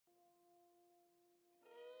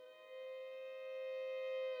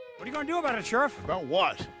What are you gonna do about it, Sheriff? About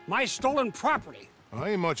what? My stolen property. Well,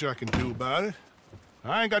 ain't much I can do about it.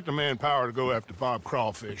 I ain't got the manpower to go after Bob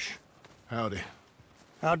Crawfish. Howdy.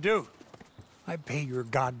 How'd do? I pay your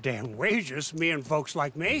goddamn wages, me and folks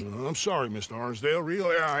like me. I'm sorry, Mr. Arnsdale.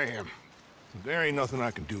 Really, I am. But there ain't nothing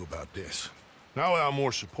I can do about this. Now without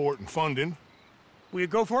more support and funding... Will you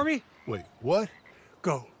go for me? Wait, what?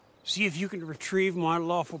 Go. See if you can retrieve my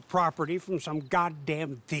lawful property from some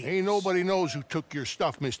goddamn thief. Ain't nobody knows who took your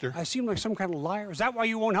stuff, mister. I seem like some kind of liar. Is that why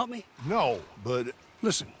you won't help me? No, but...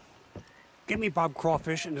 Listen. Get me Bob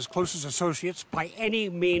Crawfish and his closest associates by any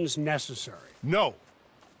means necessary. No.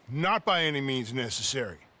 Not by any means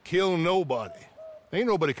necessary. Kill nobody. Ain't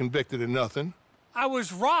nobody convicted of nothing. I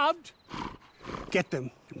was robbed. Get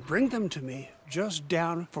them and bring them to me just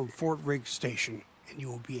down from Fort Riggs Station, and you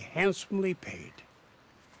will be handsomely paid.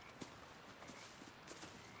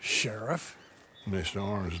 Sheriff? Mr.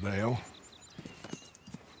 Arnsdale.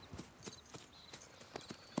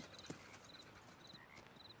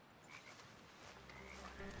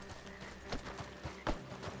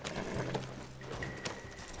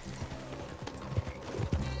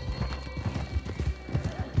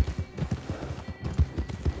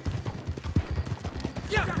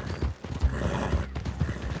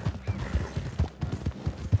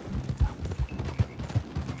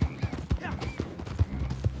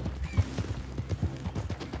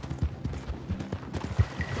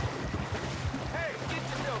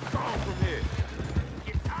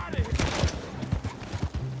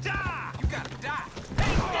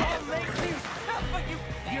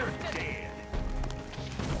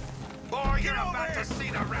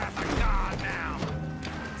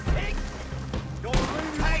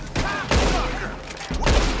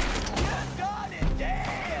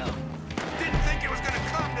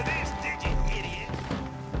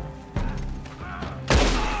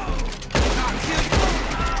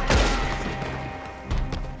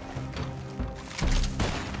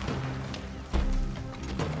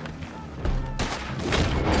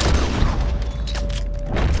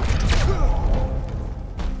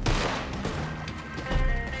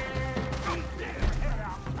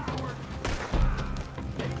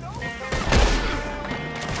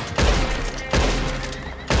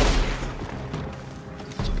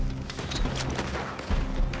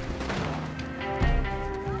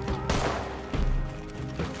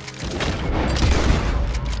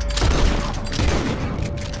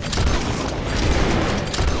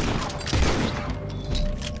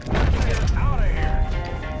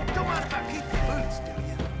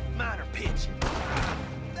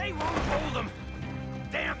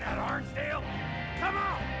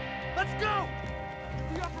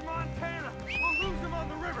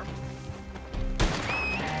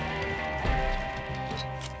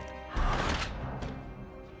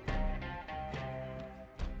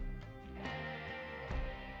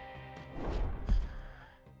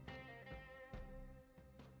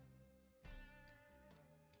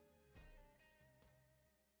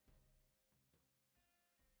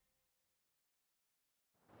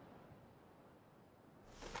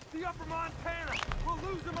 The upper Montana! We'll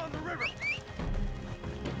lose him on the river!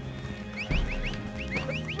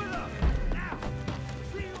 Split up! Now!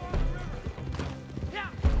 See you on the river! Yeah!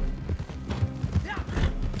 Yeah!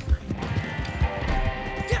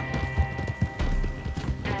 Yeah!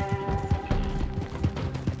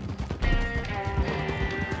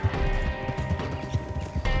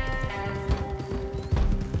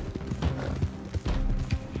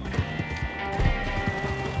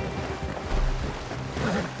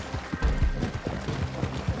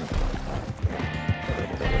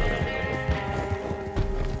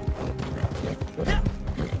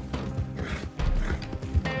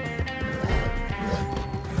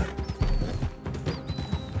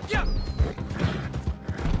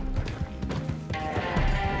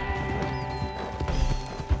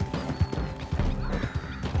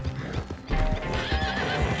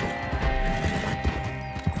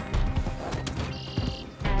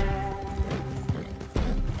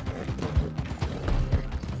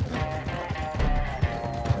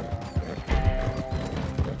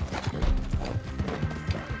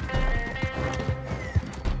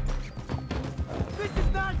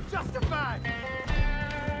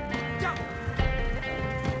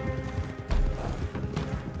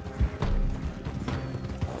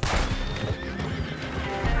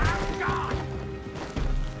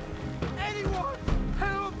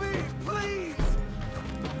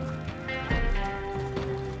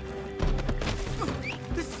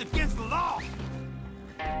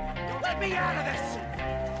 me out of this!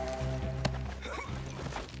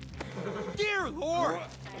 Dear Lord!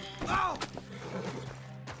 Oh!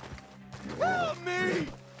 Help me!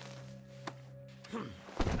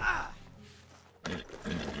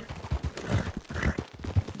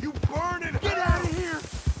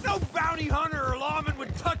 bounty hunter or lawman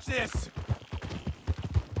would touch this.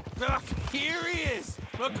 Ugh, here he is,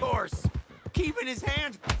 of course, keeping his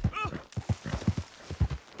hand. Ugh.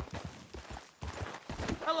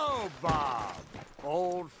 Hello, Bob.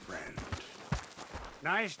 Old friend.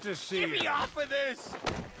 Nice to see you. Get me off of this!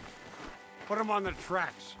 Put him on the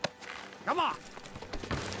tracks. Come on.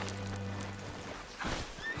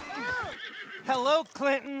 Hello,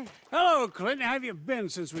 Clinton. Hello, Clinton. How have you been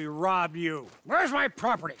since we robbed you? Where's my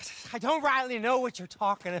property? I don't rightly know what you're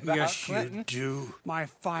talking about, Yes, Clinton. you do. My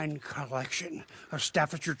fine collection of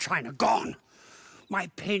Staffordshire china, gone. My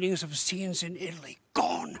paintings of scenes in Italy,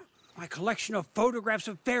 gone. My collection of photographs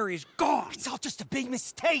of fairies, gone. It's all just a big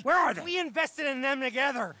mistake. Where are they? We invested in them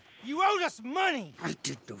together. You owed us money. I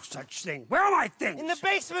did no such thing. Where are my things? In the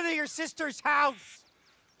basement of your sister's house.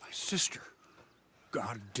 My sister.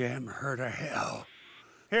 Goddamn her to hell.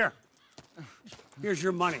 Here. Here's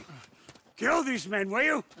your money. Kill these men, will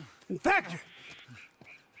you? In fact,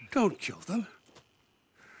 don't kill them.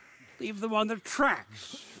 Leave them on the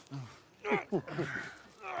tracks.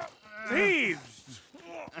 Thieves!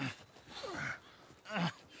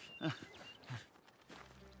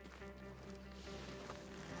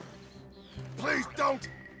 Please don't!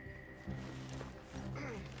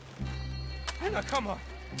 Now, come on.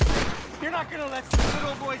 You're not gonna let some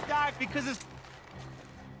little boys die because it's...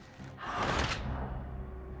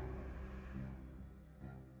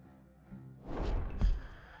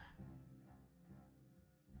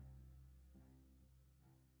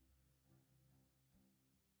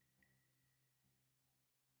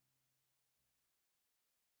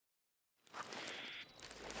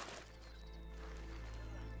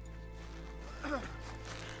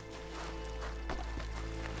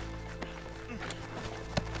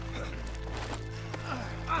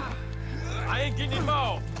 I ain't getting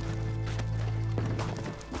involved.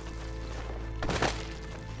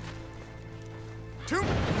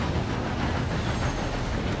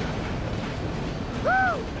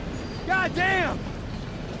 Woo! God damn!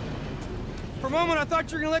 For a moment, I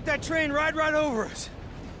thought you were gonna let that train ride right over us.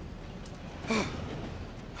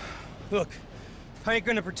 Look, I ain't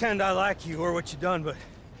gonna pretend I like you or what you done, but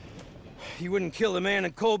you wouldn't kill a man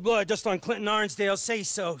in cold blood just on Clinton Arnsdale's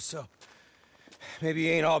say-so, so maybe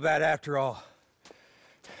you ain't all bad after all.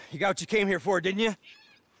 You got what you came here for, didn't you?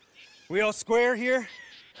 We all square here?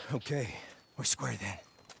 Okay, we're square then.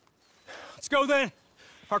 Let's go then.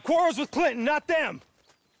 Our quarrel's with Clinton, not them.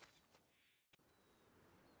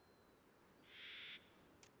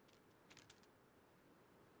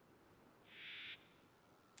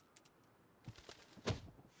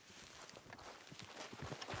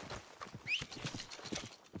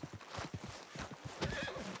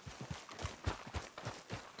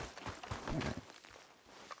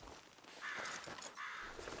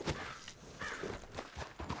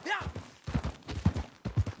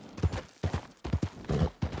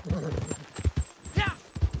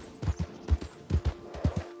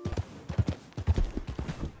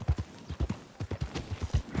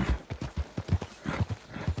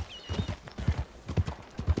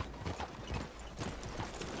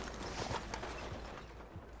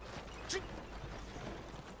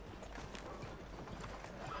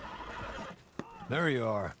 There you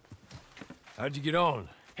are. How'd you get on?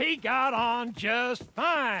 He got on just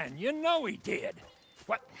fine. You know he did.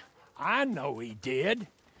 What? I know he did.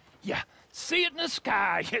 You see it in the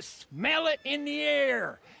sky. You smell it in the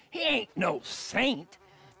air. He ain't no saint,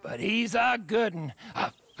 but he's a good 'un,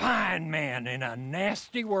 a fine man in a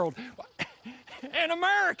nasty world. An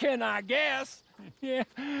American, I guess. Yeah.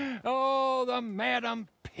 Oh, the madam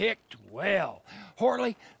picked well.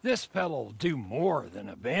 Horley, this fellow'll do more than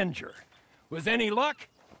Avenger. With any luck,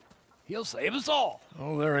 he'll save us all.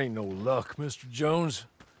 Oh, there ain't no luck, Mr. Jones.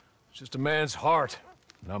 It's just a man's heart,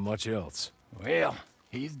 not much else. Well,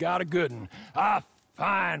 he's got a good 'un, a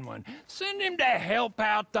fine one. Send him to help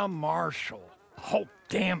out the marshal. The whole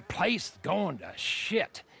damn place is going to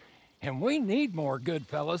shit. And we need more good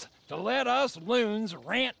fellas to let us loons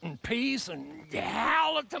rant in peace and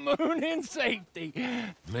howl at the moon in safety.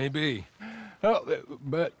 Maybe. Oh,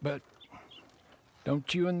 but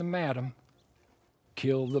don't you and the madam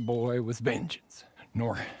kill the boy with vengeance,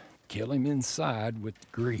 nor kill him inside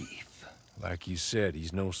with grief. Like you said,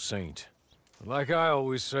 he's no saint. But like I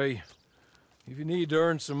always say, if you need to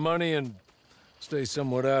earn some money and stay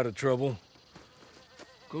somewhat out of trouble,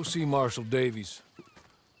 go see Marshal Davies.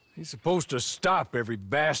 He's supposed to stop every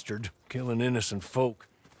bastard killing innocent folk.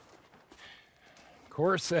 Of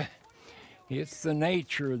course, it's the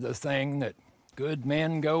nature of the thing that good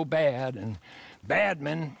men go bad, and bad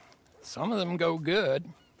men, some of them go good.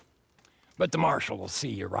 But the marshal will see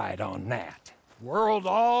you right on that. World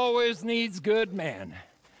always needs good men,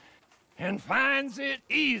 and finds it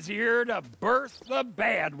easier to birth the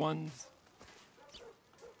bad ones.